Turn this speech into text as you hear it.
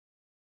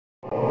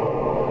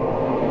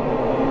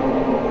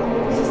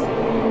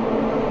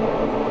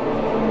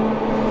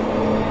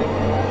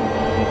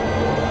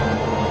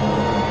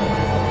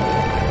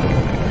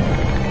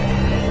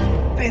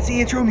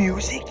intro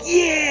music.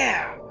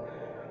 Yeah!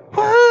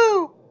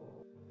 Woohoo!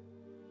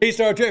 Hey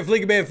Star Trek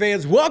Fleeky Band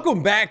fans,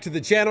 welcome back to the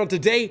channel.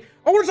 Today,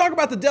 I want to talk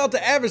about the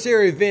Delta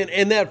Adversary event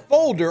and that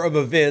folder of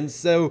events.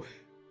 So,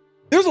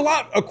 there's a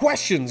lot of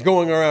questions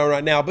going around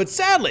right now, but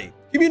sadly,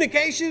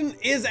 communication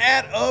is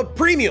at a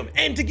premium.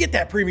 And to get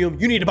that premium,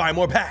 you need to buy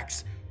more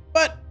packs.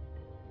 But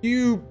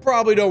you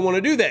probably don't want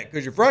to do that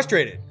because you're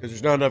frustrated because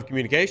there's not enough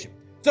communication.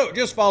 So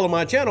just follow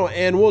my channel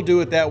and we'll do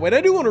it that way. And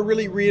I do want to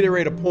really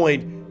reiterate a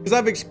point because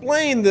I've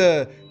explained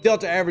the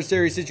Delta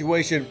Adversary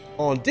situation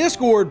on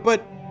Discord,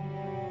 but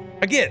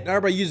again, not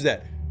everybody uses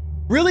that.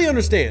 Really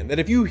understand that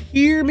if you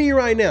hear me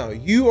right now,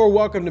 you are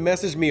welcome to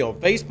message me on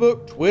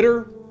Facebook,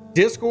 Twitter,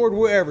 Discord,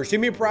 wherever.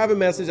 Send me a private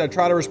message. I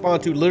try to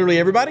respond to literally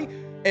everybody.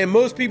 And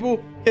most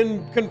people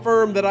can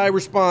confirm that I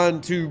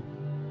respond to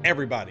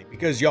everybody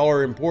because y'all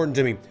are important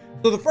to me.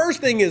 So the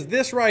first thing is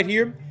this right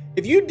here.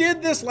 If you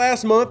did this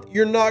last month,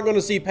 you're not going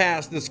to see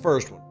past this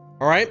first one.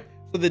 All right.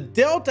 So the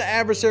Delta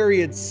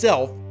Adversary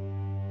itself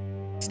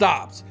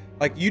stops.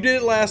 Like you did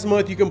it last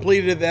month, you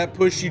completed it, that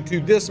pushed you to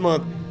this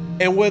month.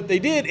 And what they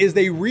did is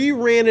they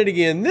reran it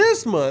again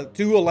this month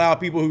to allow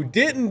people who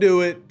didn't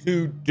do it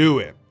to do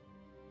it.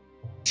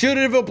 Should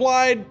it have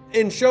applied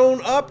and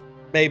shown up?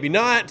 Maybe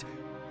not.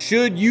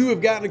 Should you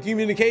have gotten a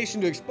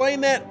communication to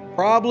explain that?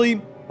 Probably,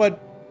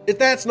 but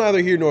that's neither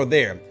here nor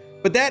there.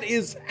 But that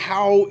is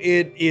how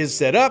it is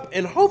set up,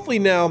 and hopefully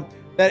now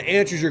that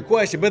answers your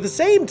question. But at the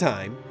same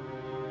time,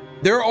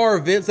 there are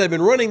events that have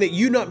been running that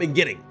you've not been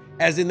getting,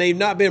 as in they've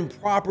not been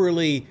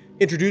properly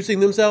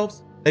introducing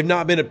themselves. They've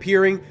not been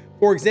appearing.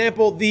 For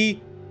example, the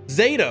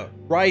Zeta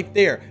right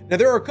there. Now,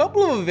 there are a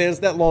couple of events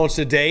that launched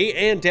today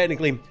and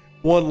technically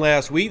one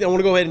last week. I want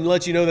to go ahead and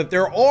let you know that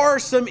there are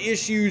some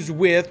issues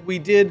with, we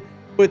did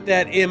put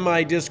that in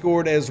my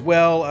Discord as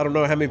well. I don't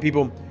know how many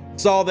people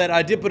saw that.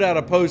 I did put out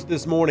a post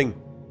this morning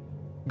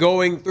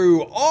going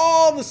through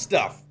all the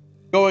stuff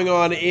going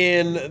on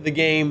in the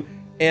game,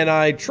 and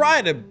I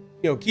try to,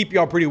 keep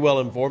y'all pretty well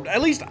informed.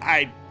 At least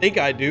I think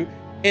I do.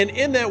 And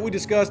in that, we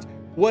discussed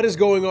what is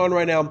going on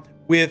right now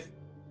with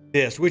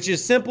this, which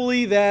is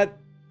simply that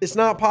it's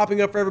not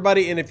popping up for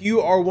everybody. And if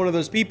you are one of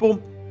those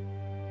people,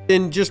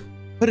 then just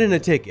put in a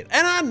ticket.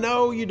 And I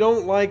know you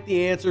don't like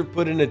the answer,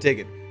 put in a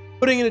ticket.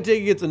 Putting in a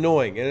ticket gets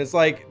annoying, and it's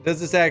like, does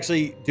this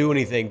actually do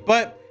anything?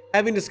 But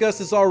having discussed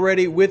this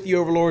already with the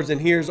Overlords, and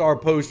here's our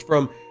post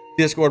from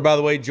Discord. By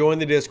the way, join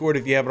the Discord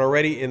if you haven't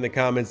already in the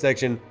comment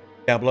section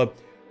down below.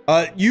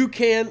 You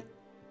can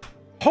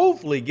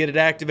hopefully get it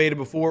activated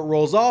before it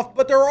rolls off,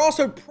 but there are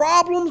also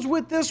problems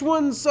with this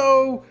one,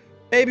 so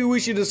maybe we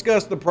should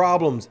discuss the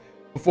problems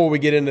before we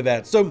get into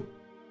that. So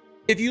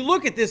if you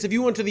look at this, if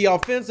you went to the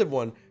offensive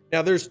one,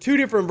 now there's two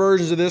different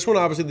versions of this one,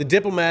 obviously the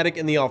diplomatic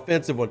and the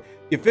offensive one.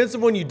 The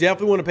offensive one you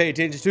definitely want to pay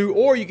attention to,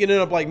 or you can end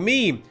up like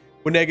me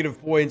with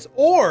negative points,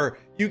 or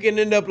you can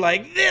end up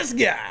like this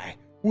guy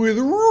with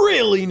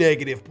really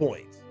negative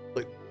points.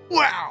 Like,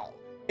 wow.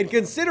 And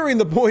considering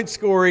the point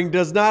scoring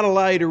does not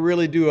allow you to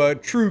really do a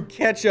true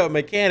catch-up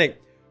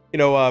mechanic,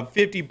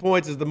 50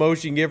 points is the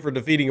most you can get for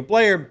defeating a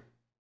player.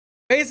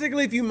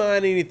 Basically, if you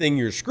mine anything,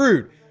 you're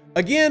screwed.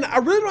 Again, I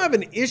really don't have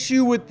an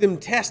issue with them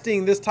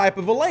testing this type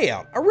of a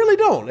layout. I really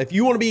don't. If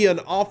you want to be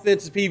an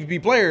offensive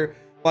PvP player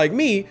like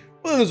me,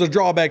 well, there's a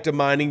drawback to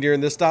mining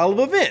during this style of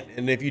event.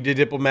 And if you did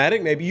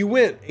diplomatic, maybe you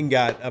went and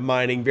got a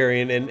mining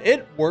variant and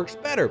it works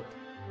better.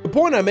 The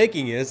point I'm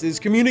making is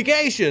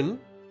communication,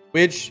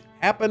 which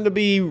happened to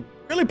be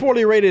really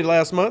poorly rated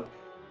last month,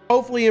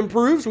 hopefully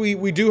improves.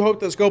 We do hope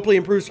that Scopely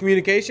improves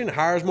communication,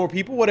 hires more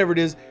people, whatever it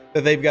is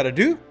that they've got to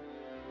do.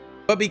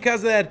 But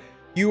because of that,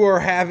 you are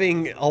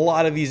having a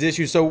lot of these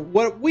issues. So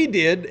what we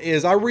did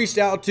is I reached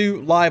out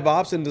to Live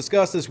Ops and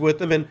discussed this with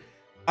them, and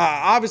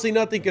obviously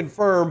nothing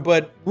confirmed,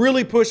 but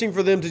really pushing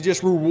for them to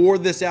just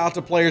reward this out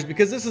to players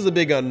because this is a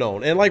big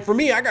unknown. And like for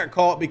me, I got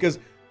caught because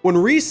when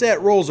reset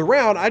rolls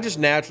around, I just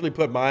naturally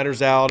put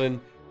miners out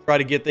and try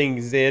to get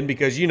things in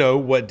because you know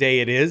what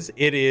day it is.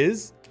 It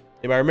is,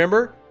 anybody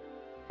remember?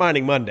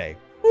 Mining Monday.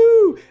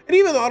 Woo! And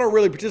even though I don't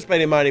really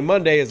participate in Mining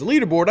Monday as a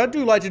leaderboard, I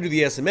do like to do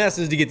the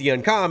SMSs to get the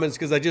uncommons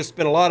because I just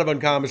spent a lot of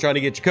uncommons trying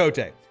to get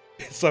Chakotay.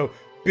 So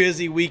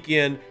busy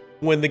weekend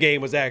when the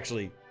game was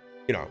actually,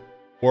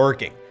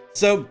 working.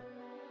 So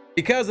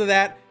because of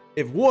that,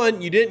 if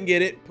one, you didn't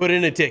get it, put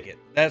in a ticket.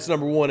 That's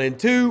number one. And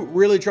two,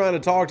 really trying to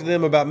talk to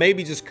them about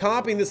maybe just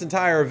comping this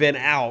entire event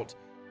out,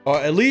 or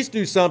at least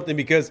do something,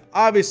 because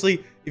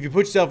obviously if you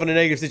put yourself in a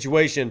negative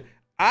situation,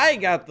 I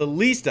got the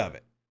least of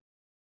it.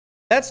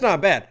 That's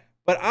not bad,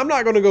 but I'm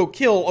not going to go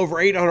kill over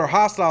 800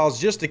 hostiles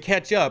just to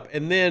catch up.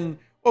 And then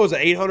what was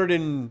it? 800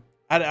 and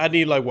I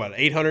need like what?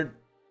 800?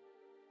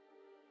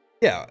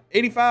 Yeah.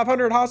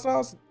 8,500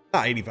 hostiles?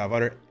 Not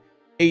 8,500.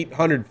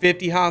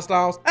 850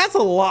 hostiles. That's a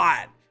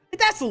lot.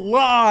 That's a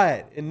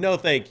lot. And no,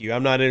 thank you.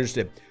 I'm not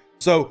interested.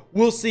 So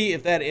we'll see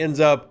if that ends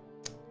up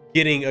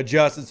getting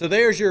adjusted. So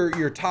there's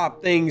your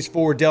top things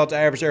for Delta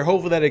Adversary.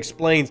 Hopefully that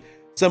explains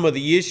some of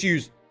the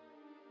issues.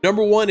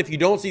 Number one, if you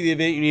don't see the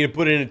event, you need to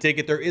put in a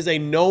ticket. There is a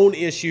known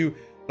issue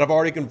And I've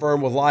already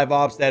confirmed with live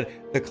ops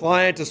that the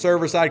client to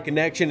server side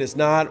connection is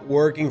not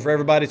working for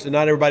everybody. So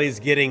not everybody's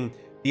getting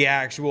the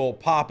actual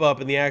pop-up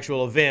in the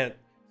actual event.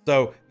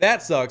 So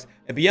that sucks.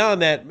 And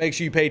beyond that, make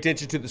sure you pay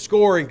attention to the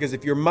scoring, because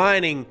if you're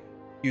mining,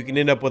 you can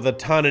end up with a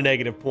ton of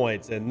negative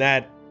points. And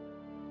that,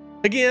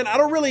 again, I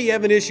don't really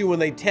have an issue when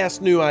they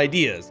test new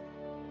ideas.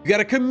 You got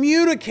to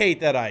communicate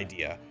that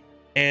idea.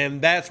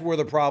 And that's where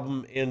the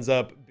problem ends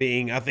up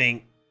being. I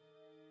think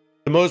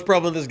the most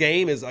prevalent in this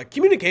game is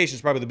communication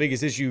is probably the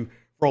biggest issue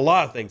for a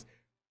lot of things.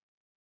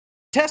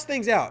 Test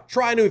things out.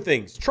 Try new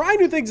things. Trying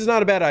new things is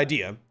not a bad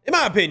idea. In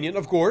my opinion,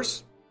 of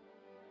course.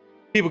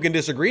 People can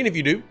disagree, and if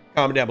you do,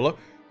 comment down below.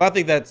 But I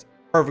think that's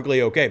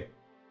perfectly okay.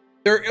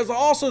 There is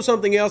also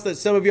something else that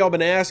some of y'all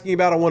been asking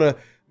about. I want to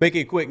make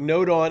a quick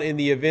note on in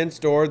the event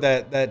store.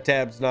 That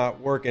tab's not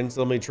working,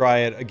 so let me try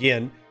it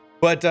again.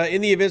 But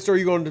in the event store,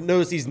 you're going to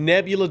notice these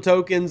Nebula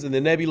tokens and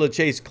the Nebula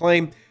Chase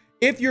claim.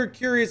 If you're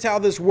curious how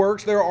this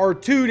works, there are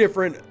two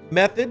different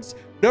methods.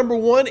 Number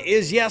one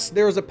is, yes,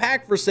 there's a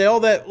pack for sale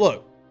that,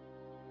 look,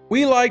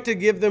 we like to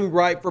give them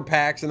gripe for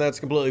packs, and that's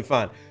completely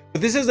fine.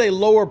 But this is a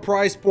lower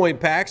price point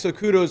pack, so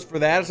kudos for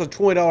that. It's a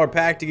 $20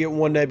 pack to get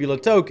one Nebula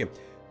token.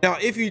 Now,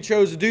 if you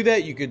chose to do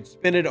that, you could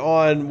spend it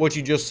on what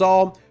you just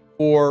saw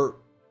for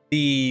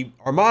the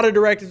Armada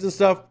directives and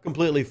stuff,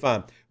 completely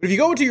fine. But if you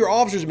go into your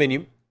officers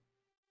menu,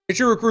 hit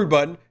your recruit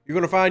button, you're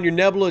going to find your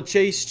Nebula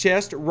Chase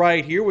chest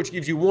right here, which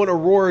gives you one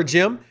Aurora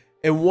gem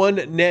and one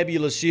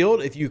Nebula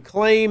shield. If you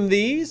claim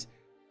these,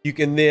 you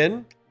can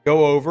then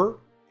go over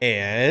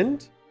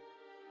and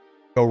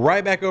go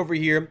right back over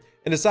here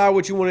and decide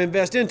what you want to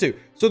invest into.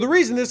 So the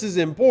reason this is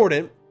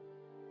important,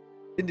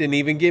 it didn't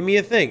even give me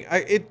a thing.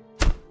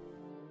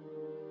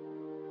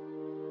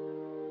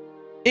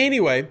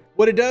 Anyway,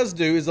 what it does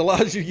do is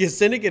allows you to get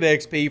Syndicate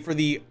XP for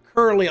the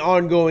currently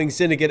ongoing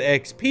Syndicate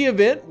XP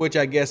event, which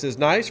I guess is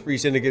nice. Free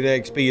Syndicate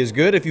XP is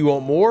good. If you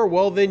want more,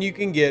 well, then you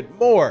can get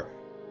more.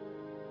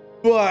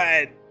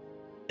 But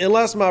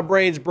unless my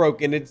brain's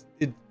broken, it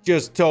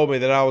just told me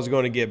that I was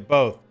going to get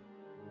both.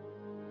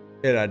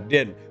 And I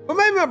didn't. But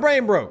maybe my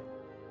brain broke.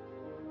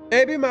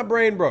 Maybe my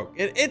brain broke.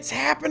 It's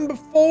happened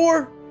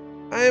before.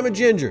 I am a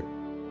ginger.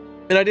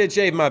 And I did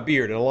shave my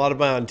beard, and a lot of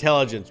my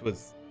intelligence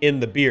was in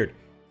the beard.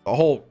 The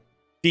whole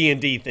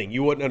D&D thing,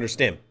 you wouldn't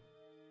understand.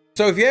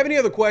 So if you have any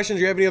other questions,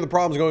 or you have any other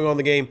problems going on in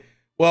the game,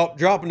 well,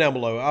 drop them down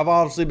below. I've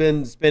obviously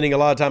been spending a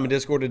lot of time in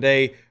Discord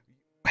today.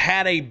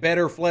 Had a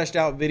better fleshed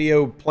out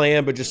video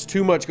plan, but just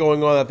too much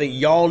going on I think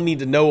y'all need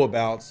to know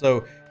about.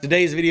 So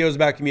today's video is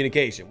about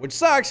communication, which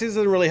sucks. It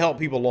doesn't really help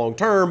people long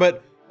term,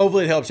 but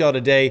hopefully it helps y'all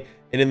today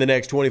and in the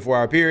next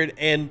 24-hour period.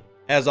 And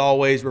as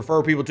always,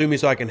 refer people to me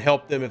so I can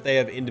help them if they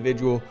have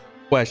individual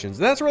questions.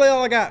 And that's really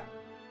all I got.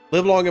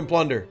 Live long and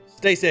plunder.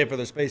 Stay safe for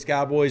the Space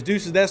Cowboys.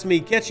 Deuces, that's me.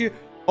 Catch you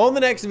on the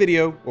next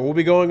video where we'll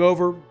be going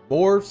over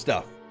more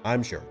stuff,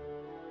 I'm sure.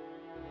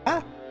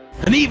 Bye.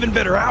 An even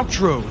better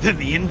outro than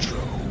the intro.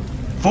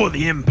 For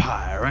the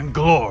Empire and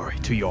glory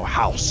to your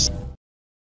house.